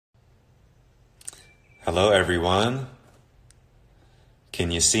Hello, everyone. Can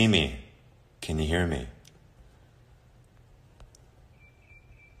you see me? Can you hear me?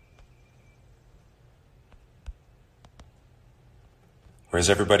 Where's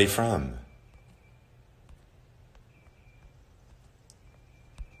everybody from?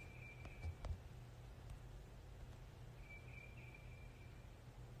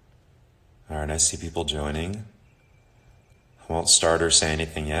 All right, I see people joining. I won't start or say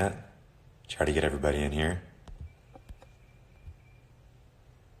anything yet. Try to get everybody in here.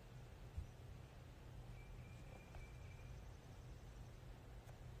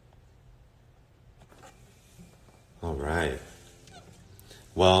 All right.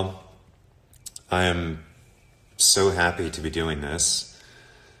 Well, I am so happy to be doing this.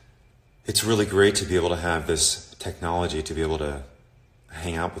 It's really great to be able to have this technology to be able to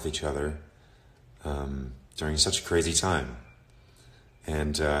hang out with each other during such a crazy time.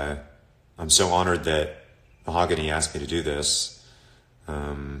 And I'm so honored that Mahogany asked me to do this.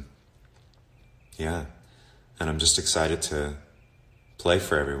 Yeah, and I'm just excited to play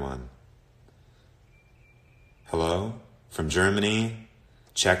for everyone. Hello from Germany,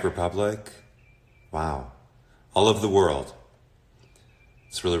 Czech Republic. Wow, all over the world.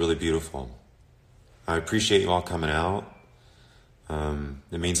 It's really, really beautiful. I appreciate you all coming out.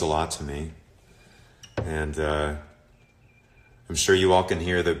 It means a lot to me. And I'm sure you all can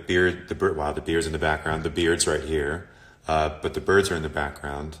hear the bird. Wow, the beard's in the background. The beard's right here, but the birds are in the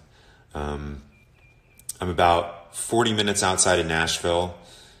background. I'm about 40 minutes outside of Nashville,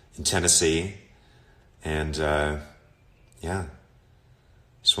 in Tennessee, and yeah,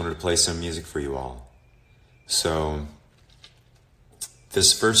 just wanted to play some music for you all. So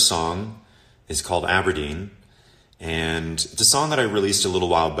this first song is called Aberdeen, and it's a song that I released a little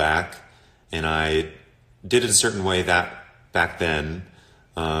while back, and I did it a certain way back then,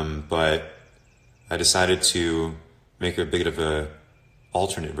 but I decided to make a bit of a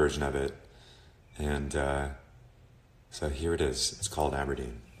alternate version of it, and so here it is. It's called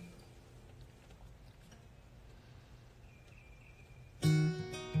Aberdeen.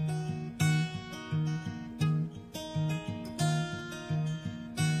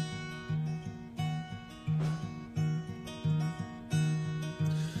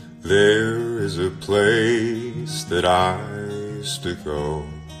 There is a place that I used to go,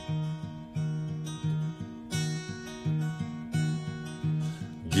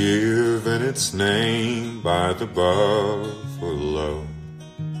 given its name by the buffalo.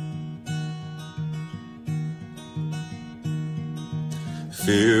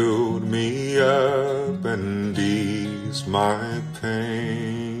 Filled me up and eased my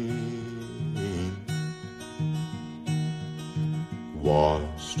pain,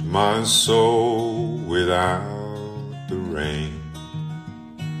 washed my soul without the rain.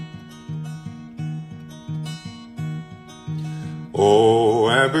 Oh,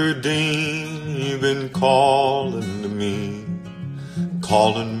 Aberdeen, you've been calling me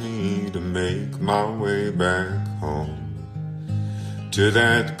to make my way back home, to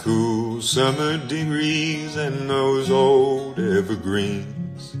that cool summer breeze and those old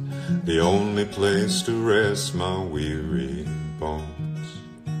evergreens, the only place to rest my weary bones.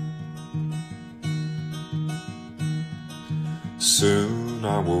 Soon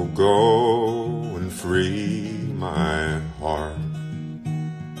I will go and free my heart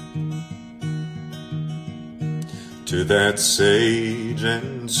to that sage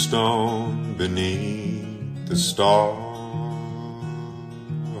and stone beneath the stars.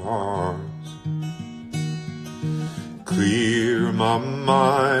 Clear my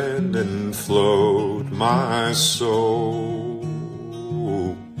mind and float my soul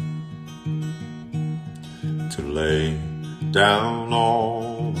to lay down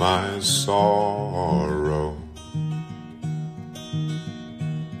all my sorrow.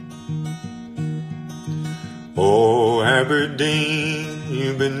 Oh, Aberdeen,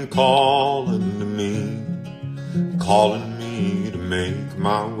 you've been calling me to make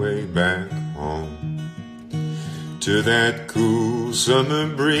my way back home, to that cool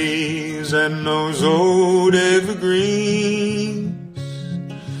summer breeze and those old evergreens,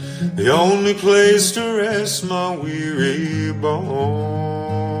 the only place to rest my weary bones.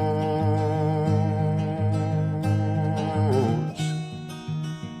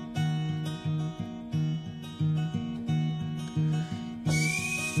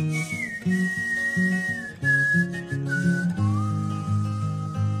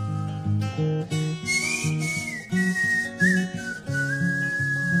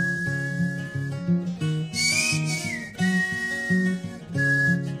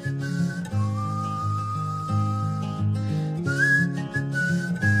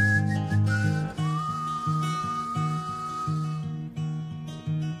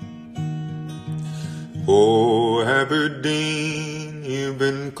 Oh, Aberdeen, you've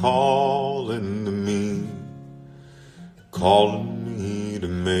been calling to me, calling me to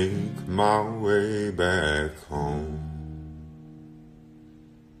make my way back home.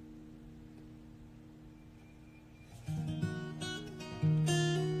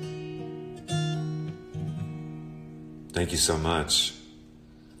 Thank you so much.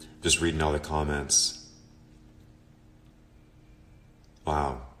 Just reading all the comments.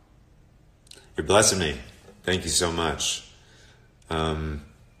 Wow. You're blessing me. Thank you so much.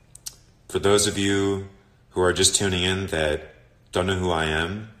 For those of you who are just tuning in that don't know who I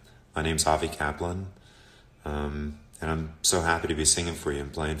am, my name's Kaplan. And I'm so happy to be singing for you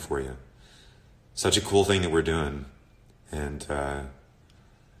and playing for you. Such a cool thing that we're doing. And yeah,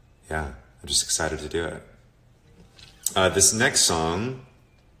 I'm just excited to do it. This next song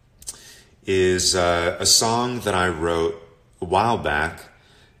is a song that I wrote a while back,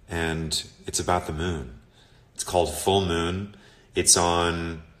 and it's about the moon. It's called Full Moon. It's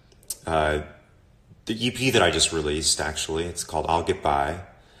on the EP that I just released, actually. It's called I'll Get By.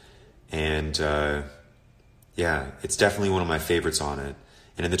 And yeah, it's definitely one of my favorites on it.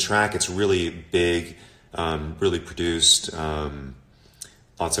 And in the track, it's really big, really produced,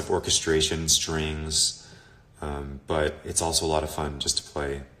 lots of orchestration, strings. But it's also a lot of fun just to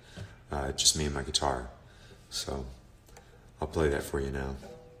play, just me and my guitar. So I'll play that for you now.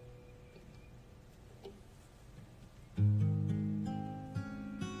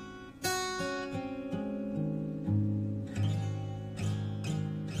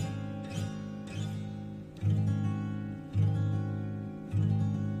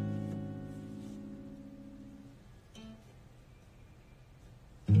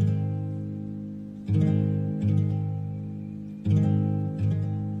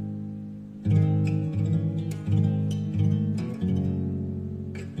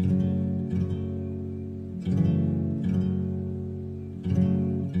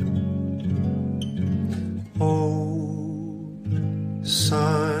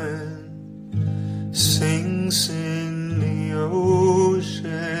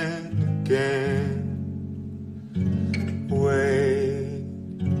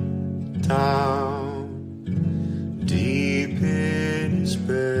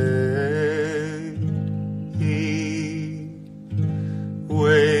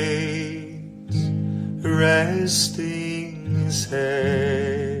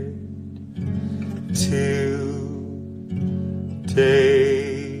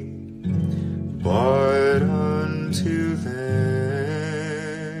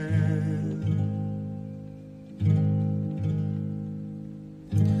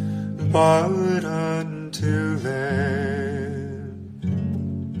 But until then,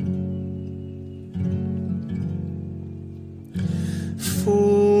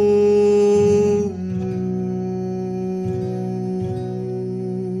 full moon,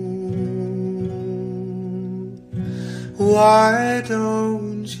 why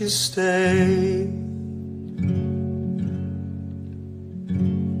don't you stay?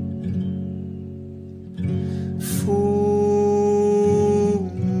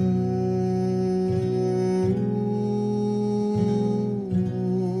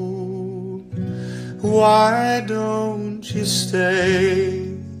 Why don't you stay?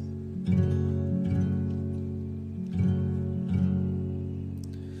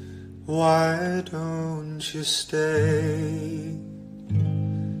 Why don't you stay?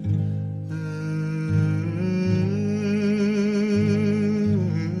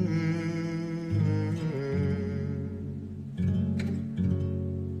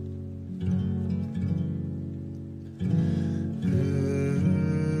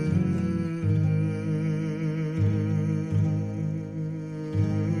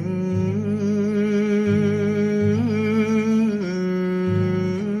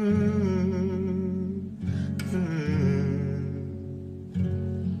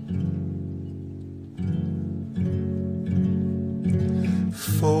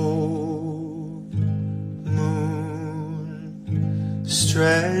 Full moon,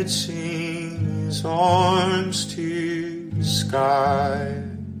 stretching his arms to the sky,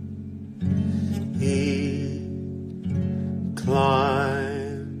 he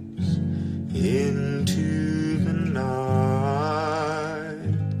climbs into the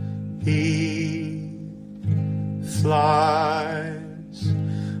night, he flies,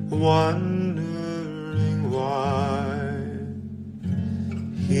 wondering why.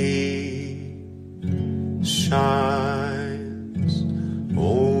 He shines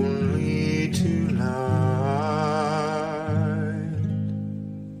only tonight,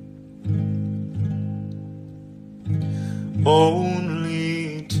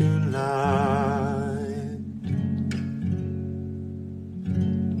 only tonight.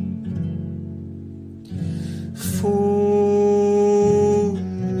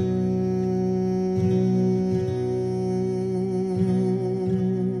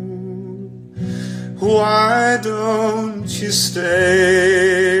 don't you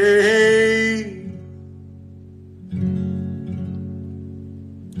stay?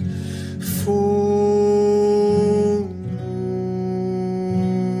 Full moon,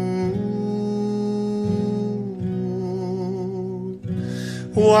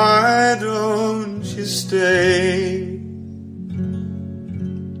 why don't you stay?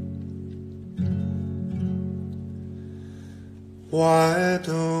 Why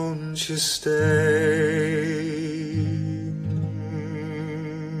don't you stay?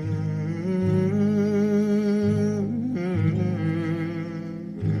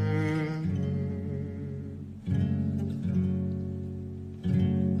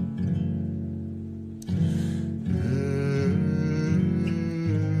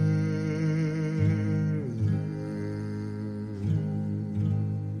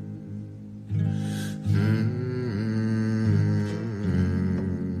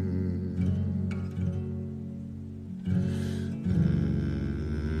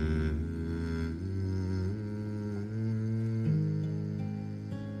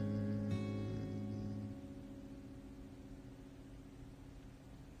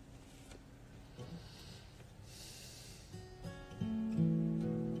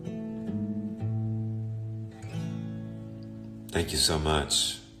 Thank you so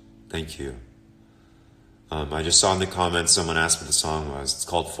much. Thank you. I just saw in the comments someone asked what the song was. It's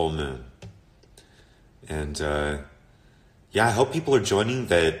called Full Moon. And yeah, I hope people are joining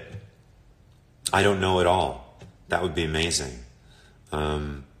that I don't know at all. That would be amazing.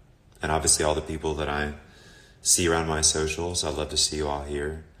 And obviously all the people that I see around my socials, I'd love to see you all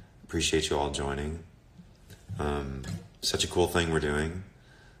here. Appreciate you all joining. Such a cool thing we're doing.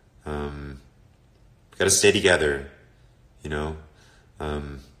 We gotta stay together. You know,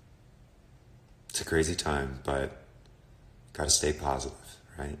 it's a crazy time, but gotta stay positive,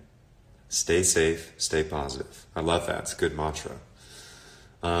 right? Stay safe, stay positive. I love that. It's a good mantra.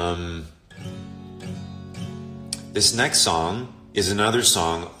 This next song is another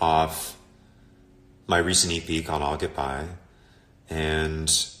song off my recent EP called I'll Get By. And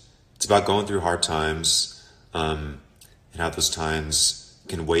it's about going through hard times, and how those times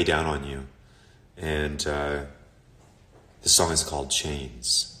can weigh down on you. And, this song is called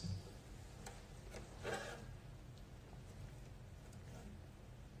Chains.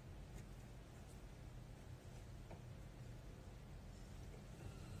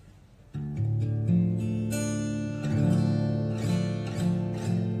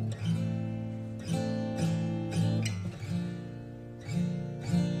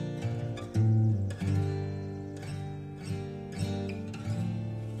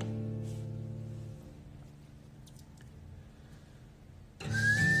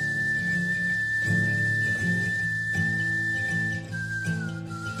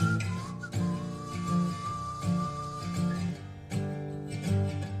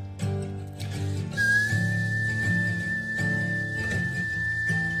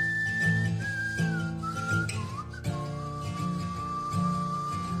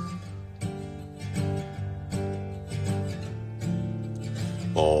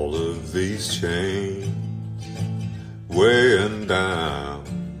 All of these chains weighing down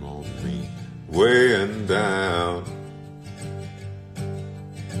on me, weighing down.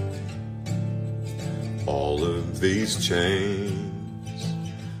 All of these chains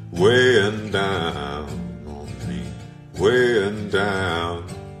weighing down on me, weighing down.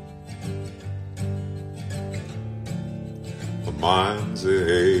 My mind's a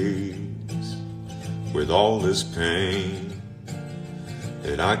haze with all this pain,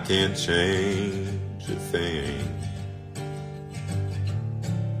 and I can't change a thing.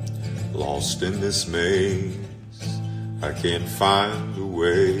 Lost in this maze, I can't find a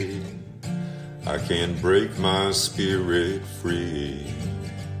way. I can't break my spirit free.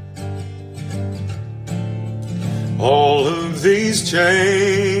 All of these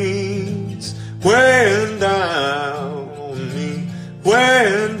chains weighing down on me,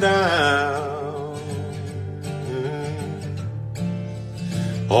 weighing down.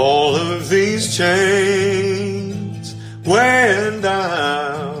 All of these chains weighing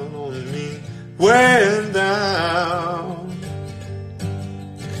down on me, weighing down.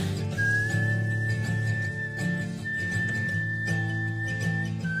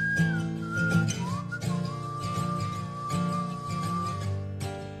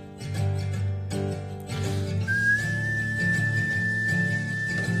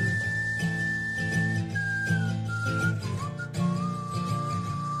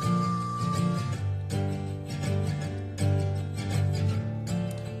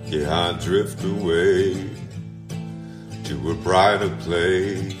 Yeah, I drift away to a brighter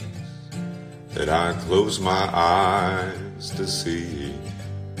place that I close my eyes to see.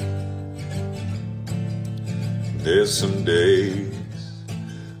 There's some days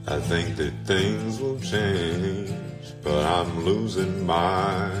I think that things will change, but I'm losing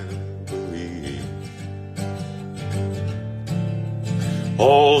my belief.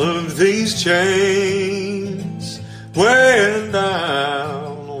 All of these chains weighing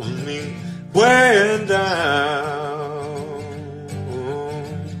down on me, weighing down.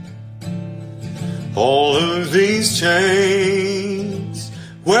 All of these chains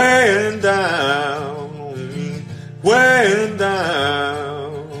weighing down on me, weighing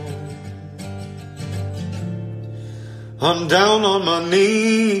down. I'm down on my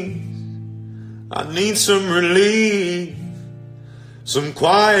knees, I need some relief, some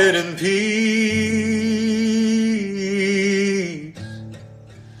quiet and peace.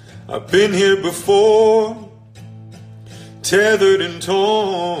 I've been here before, tethered and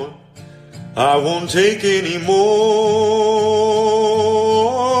torn. I won't take any more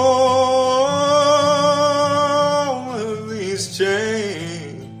of these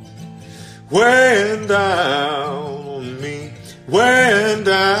chains weighing down on me, weighing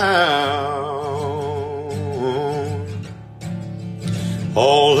down.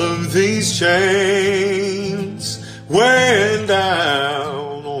 All of these chains weighing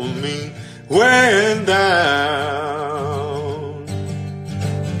down on me, weighing down.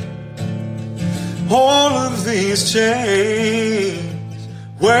 All of these chains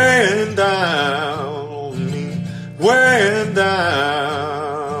weighing down on me, weighing down.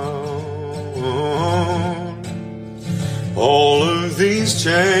 All of these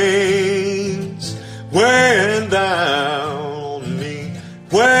chains weighing down on me,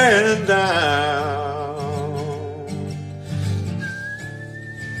 weighing down.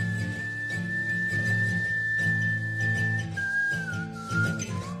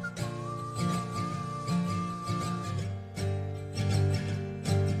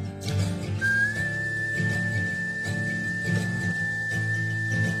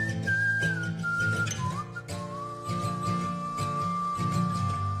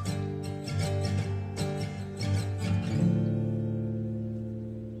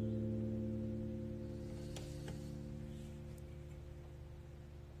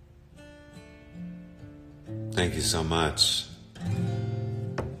 Thank you so much.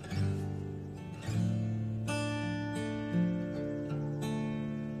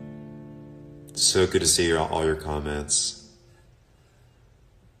 So good to see all your comments.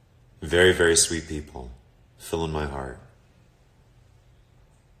 Very, very sweet people, filling my heart.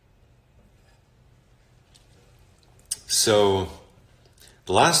 So,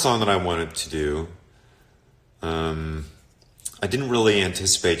 the last song that I wanted to do, I didn't really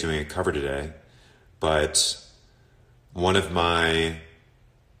anticipate doing a cover today, but one of my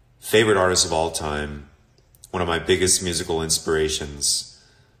favorite artists of all time, one of my biggest musical inspirations,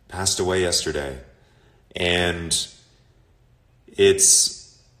 passed away yesterday. And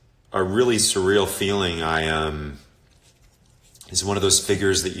it's a really surreal feeling. It's one of those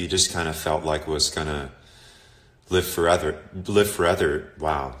figures that you just kind of felt like was gonna live forever.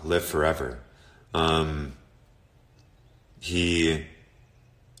 Wow, live forever. He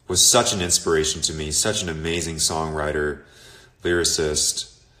was such an inspiration to me, such an amazing songwriter,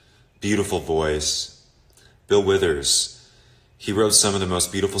 lyricist, beautiful voice. Bill Withers, he wrote some of the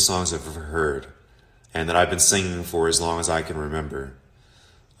most beautiful songs I've ever heard, and that I've been singing for as long as I can remember.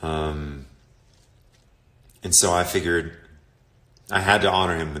 And so I figured I had to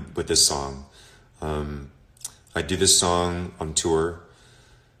honor him with this song. I do this song on tour,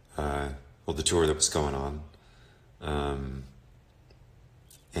 the tour that was going on.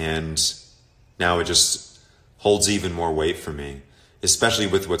 And now it just holds even more weight for me, especially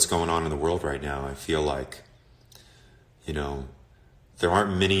with what's going on in the world right now. I feel like, there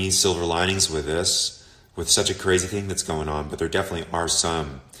aren't many silver linings with this, with such a crazy thing that's going on, but there definitely are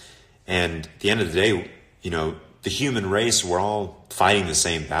some. And at the end of the day, the human race, we're all fighting the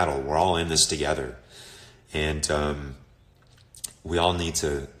same battle. We're all in this together. And we all need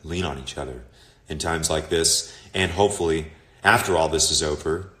to lean on each other in times like this. And hopefully, after all this is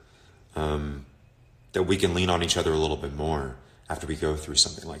over, that we can lean on each other a little bit more after we go through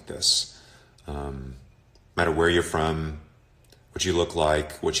something like this. No matter where you're from, what you look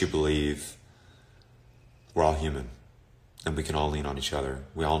like, what you believe, we're all human. And we can all lean on each other.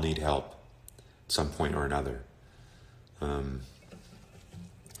 We all need help at some point or another.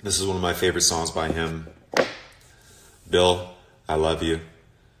 This is one of my favorite songs by him. Bill, I love you.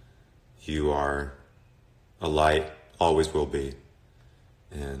 You are a light, always will be.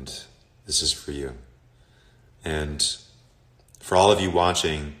 And this is for you. And for all of you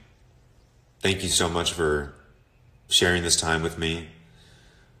watching, Thank you so much for sharing this time with me.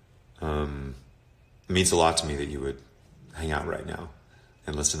 It means a lot to me that you would hang out right now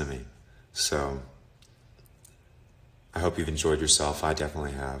and listen to me. So I hope you've enjoyed yourself. I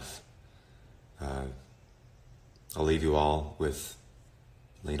definitely have. I'll leave you all with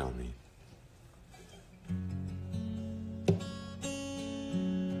Lean on Me.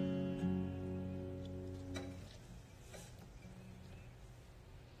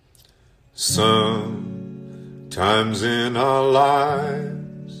 Sometimes in our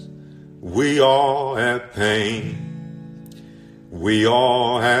lives, we all have pain, we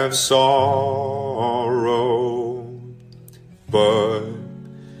all have sorrow, but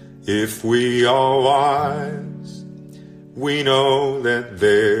if we are wise, we know that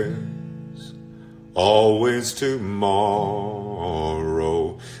there's always tomorrow.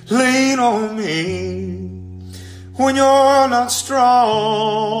 Lean on me when you're not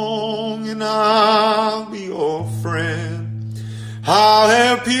strong, and I'll be your friend. I'll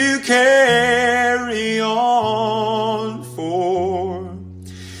help you carry on, for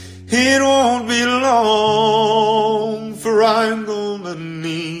it won't be long, for I'm gonna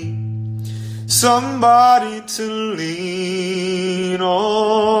need somebody to lean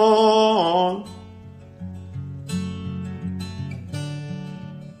on.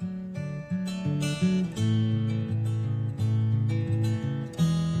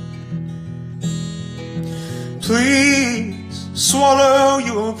 Please swallow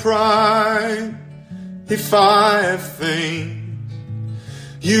your pride if I have things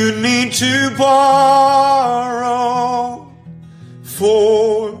you need to borrow,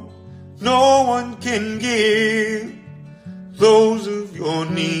 for no one can give those of your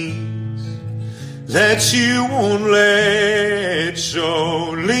needs that you won't let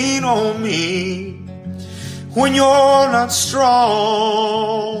show. Lean on me when you're not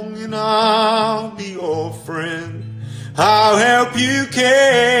strong, and I'll be your friend. I'll help you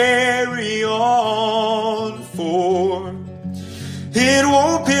carry on, for it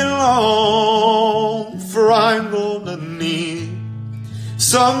won't be long, for I'm gonna need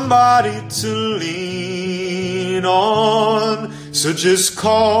somebody to lean on. So just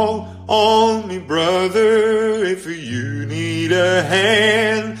call on me, brother, if you need a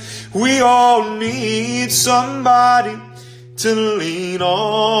hand. We all need somebody to lean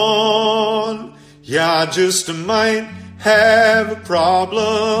on. Yeah, I just might have a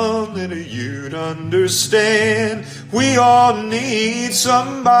problem that you'd understand. We all need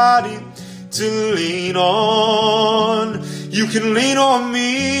somebody to lean on. You can lean on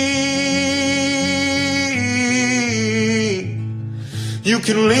me. You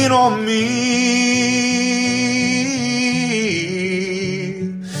can lean on me.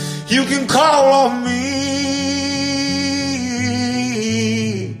 You can call on me.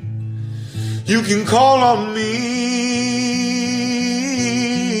 You can call on me.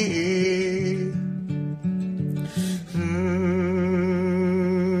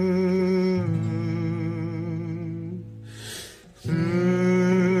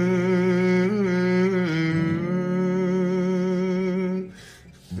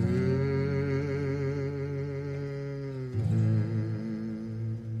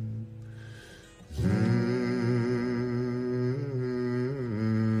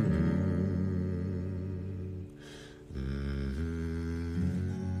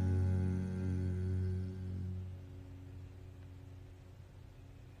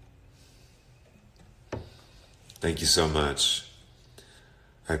 Thank you so much.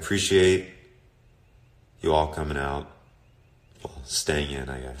 I appreciate you all coming out. Well, staying in,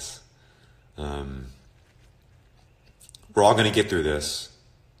 I guess. We're all going to get through this.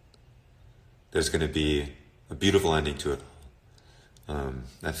 There's going to be a beautiful ending to it.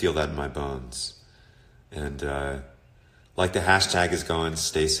 I feel that in my bones. And like the hashtag is going,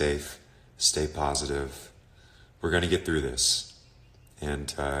 stay safe, stay positive. We're going to get through this.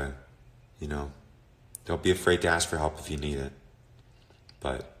 And, don't be afraid to ask for help if you need it.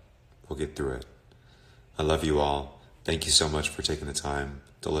 But we'll get through it. I love you all. Thank you so much for taking the time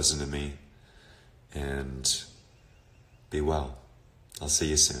to listen to me. And be well. I'll see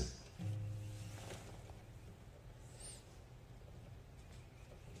you soon.